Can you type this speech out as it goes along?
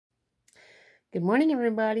Good morning,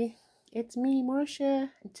 everybody. It's me, Marcia.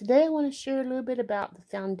 And today I want to share a little bit about the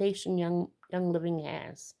foundation Young Living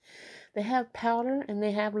has. They have powder and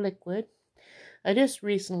they have liquid. I just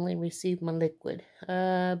recently received my liquid,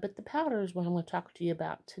 but the powder is what I'm going to talk to you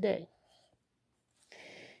about today.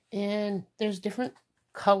 And there's different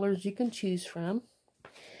colors you can choose from.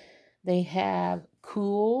 They have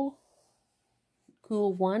cool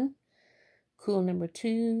 1, cool number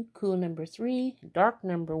 2, cool number 3, dark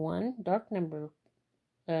number 1, dark number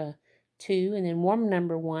 2, and then warm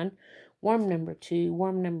number 1, warm number 2,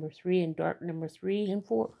 warm number 3, and dark number 3 and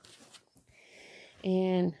 4.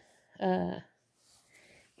 And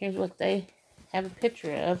here's what they have a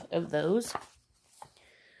picture of those.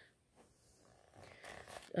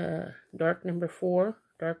 Dark number 4,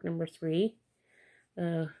 dark number 3,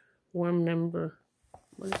 warm number,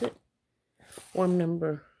 warm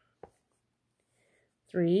number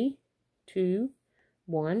 3, 2,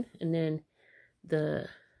 1, and then the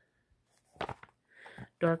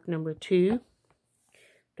dark number 2,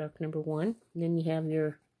 dark number 1, and then you have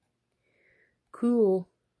your cool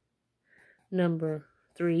number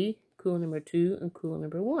 3, cool number 2, and cool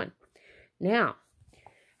number 1. Now,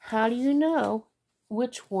 how do you know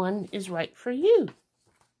which one is right for you?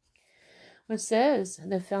 It says,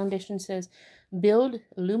 the foundation says, build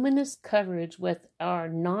luminous coverage with our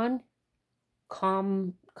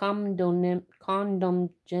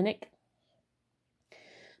non-condomgenic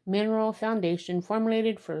mineral foundation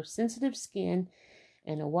formulated for sensitive skin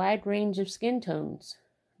and a wide range of skin tones.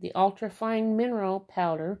 The ultra-fine mineral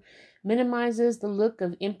powder minimizes the look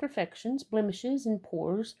of imperfections, blemishes, and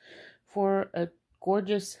pores for a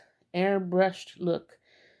gorgeous airbrushed look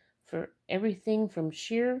for everything from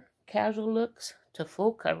sheer casual looks to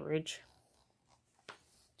full coverage.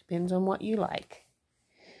 Depends on what you like.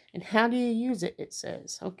 And how do you use it? It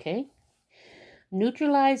says, okay,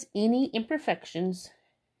 neutralize any imperfections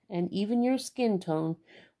and even your skin tone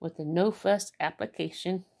with a no-fuss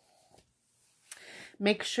application.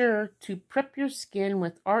 Make sure to prep your skin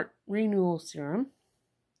with Art Renewal Serum.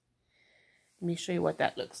 Let me show you what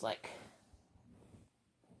that looks like.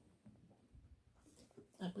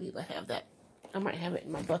 I believe I have that. I might have it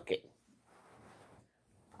in my bucket.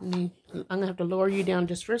 I'm going to have to lower you down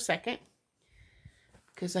just for a second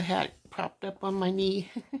because I had it propped up on my knee.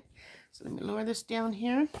 So let me lower this down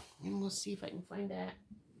here and we'll see if I can find that.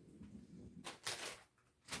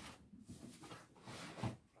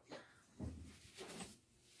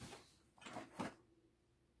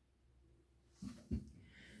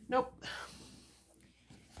 Nope.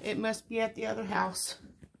 It must be at the other house.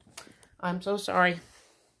 I'm so sorry.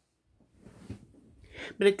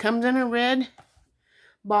 But it comes in a red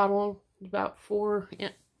bottle. About 4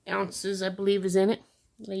 ounces, I believe, is in it.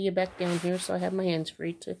 Lay you back down here so I have my hands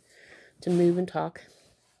free to move and talk.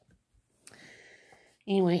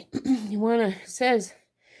 Anyway, you want to, it says,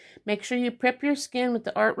 make sure you prep your skin with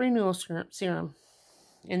the Art Renewal Serum.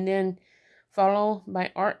 And then follow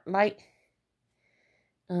by Art Light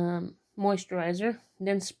moisturizer.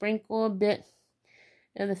 Then sprinkle a bit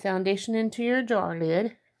of the foundation into your jar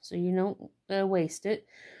lid so you don't waste it.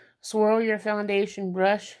 Swirl your foundation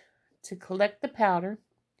brush to collect the powder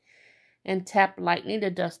and tap lightly to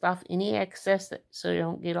dust off any excess so you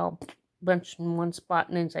don't get all bunched in one spot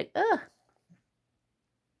and then it's like, ugh.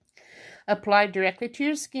 Apply directly to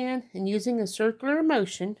your skin and using a circular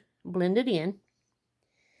motion, blend it in.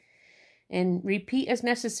 And repeat as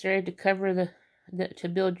necessary to cover to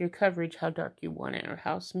build your coverage how dark you want it or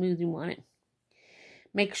how smooth you want it.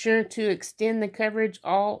 Make sure to extend the coverage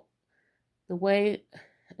all the way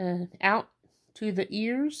out to the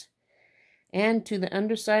ears and to the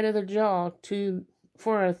underside of the jaw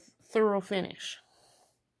for a thorough finish.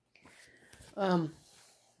 To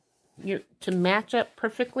match up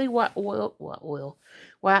perfectly what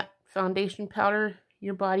foundation powder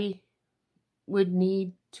your body would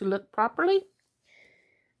need to look properly.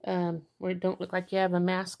 Where it don't look like you have a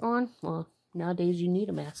mask on. Well, nowadays you need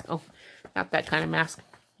a mask. Oh, not that kind of mask.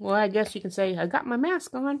 Well, I guess you can say, I got my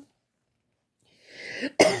mask on.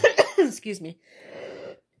 Excuse me.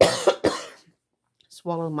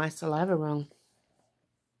 Swallowed my saliva wrong.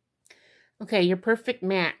 Okay, your perfect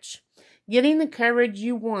match. Getting the coverage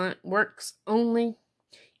you want works only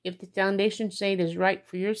if the foundation shade is right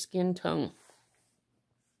for your skin tone.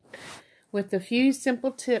 With a few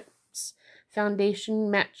simple tips,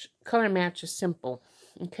 foundation color match is simple.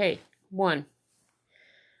 Okay, 1.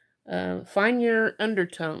 Find your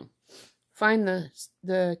undertone. Find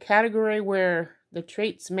the category where the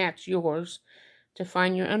traits match yours to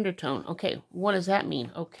find your undertone. Okay, what does that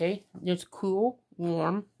mean? Okay, there's cool,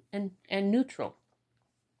 warm, and neutral.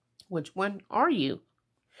 Which one are you?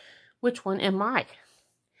 which one am I?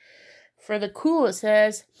 For the cool, it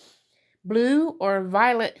says blue or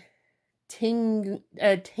violet tinged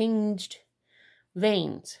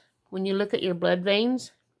veins. When you look at your blood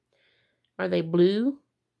veins, are they blue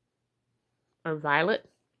or violet?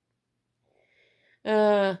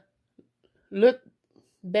 Look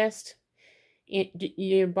best,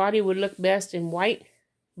 your body would look best in white,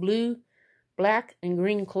 blue, black, and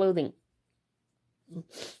green clothing.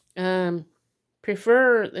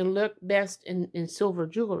 Prefer and look best in silver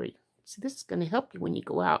jewelry. So this is going to help you when you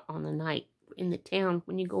go out on the night in the town,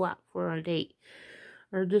 when you go out for a date,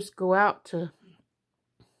 or just go out to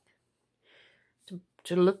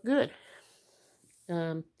look good.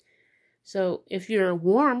 So if you're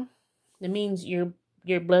warm, that means your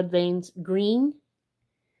blood veins green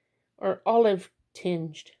or olive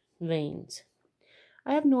tinged veins.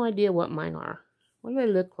 I have no idea what mine are. What do they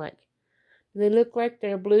look like? Do they look like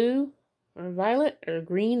they're blue or violet or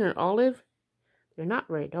green or olive? They're not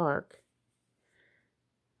very dark.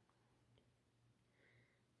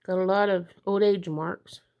 Got a lot of old age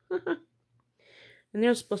marks. And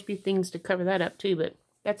there's supposed to be things to cover that up too, but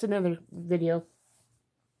that's another video.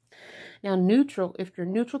 Now neutral, if you're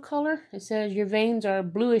neutral color, it says your veins are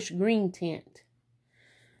bluish green tint.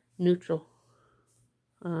 Neutral.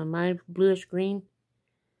 My bluish green.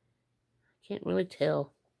 Can't really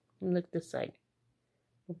tell. Let me look this side.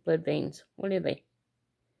 Blood veins. What are they?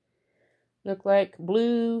 Look like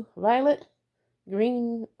blue, violet,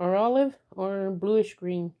 green, or olive, or bluish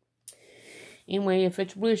green. Anyway, if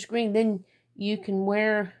it's bluish green, then you can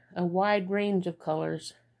wear a wide range of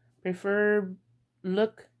colors. Prefer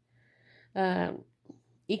look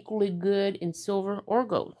equally good in silver or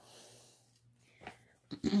gold.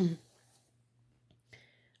 I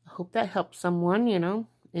hope that helps someone, you know.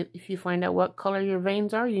 If you find out what color your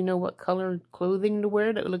veins are, you know what color clothing to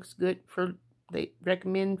wear that looks good for, they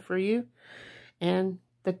recommend for you. And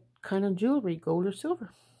the kind of jewelry, gold or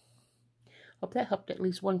silver. Hope that helped at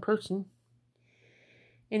least one person.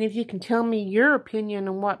 And if you can tell me your opinion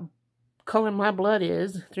on what color my blood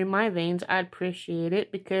is through my veins, I'd appreciate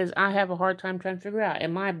it, because I have a hard time trying to figure out,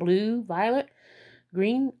 am I blue, violet,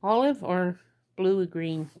 green, olive, or blue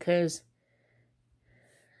green? Because,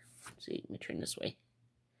 let's see, let me turn this way.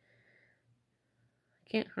 I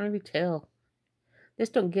can't hardly tell. This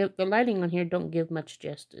don't give, the lighting on here don't give much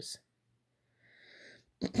justice.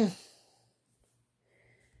 Can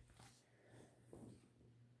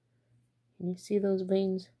you see those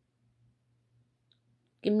veins?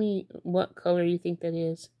 Give me what color you think that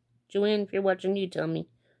is. Joanne, if you're watching, you tell me.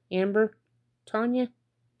 Amber? Tanya?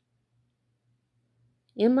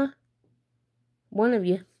 Emma? One of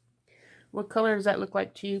you. What color does that look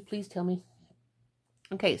like to you? Please tell me.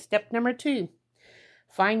 Okay, step number 2.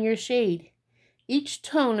 Find your shade. Each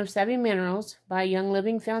tone of Saveyminerals by Young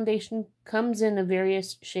Living Foundation comes in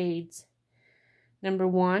various shades. Number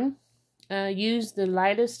 1, use the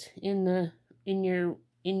lightest in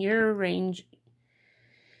your range,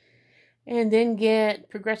 and then get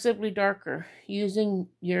progressively darker. Using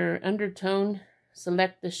your undertone,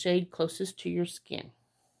 select the shade closest to your skin.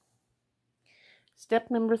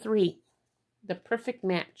 Step number 3, the perfect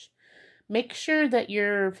match. Make sure that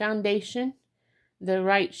your foundation, the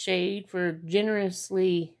right shade for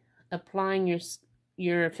generously applying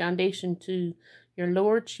your foundation to your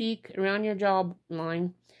lower cheek, around your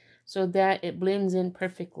jawline, so that it blends in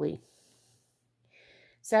perfectly.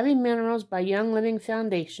 Saveyminerals by Young Living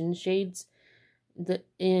Foundation shades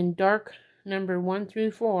in dark number 1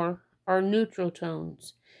 through 4 are neutral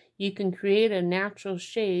tones. You can create a natural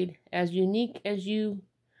shade as unique as you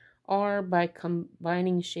are by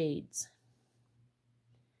combining shades.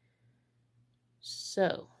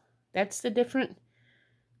 So, that's the difference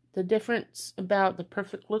about the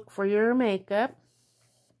perfect look for your makeup.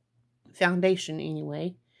 Foundation,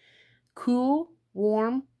 anyway. Cool,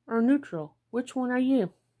 warm, or neutral? Which one are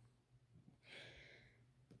you?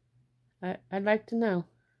 I'd like to know.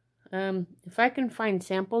 If I can find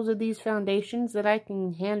samples of these foundations that I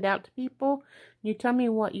can hand out to people, you tell me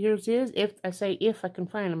what yours is. If I can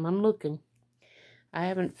find them, I'm looking. I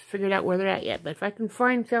haven't figured out where they're at yet, but if I can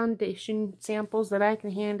find foundation samples that I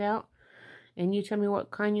can hand out, and you tell me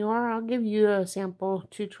what kind you are, I'll give you a sample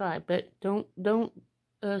to try. But don't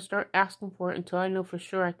start asking for it until I know for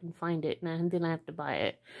sure I can find it, and then I have to buy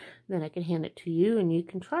it. Then I can hand it to you, and you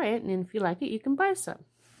can try it, and then if you like it, you can buy some.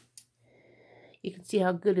 You can see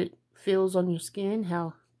how good it feels on your skin,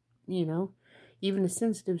 how, you know, even the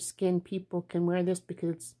sensitive skin people can wear this,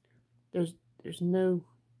 because it's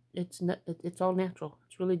all natural.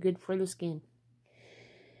 It's really good for the skin.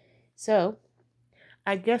 So,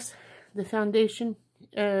 I guess the foundation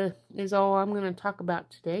is all I'm going to talk about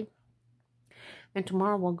today. And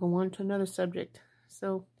tomorrow we'll go on to another subject.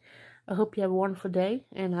 So I hope you have a wonderful day,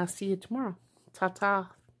 and I'll see you tomorrow.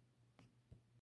 Ta-ta.